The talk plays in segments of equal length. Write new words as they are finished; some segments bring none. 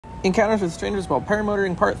Encounters with Strangers while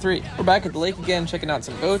paramotoring part 3. We're back at the lake again checking out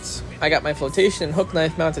some boats. I got my flotation and hook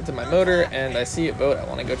knife mounted to my motor and I see a boat I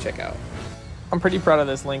want to go check out. I'm pretty proud of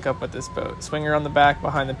this link up with this boat. Swinger on the back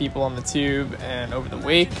behind the people on the tube and over the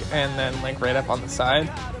wake, and then link right up on the side.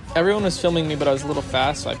 Everyone was filming me but I was a little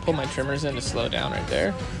fast, so I pulled my trimmers in to slow down right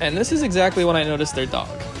there. And this is exactly when I noticed their dog.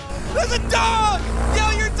 There's a dog!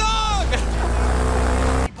 Yell your dog!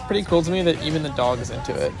 Pretty cool to me that even the dog is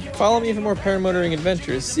into it. Follow me for more paramotoring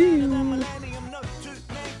adventures. See you!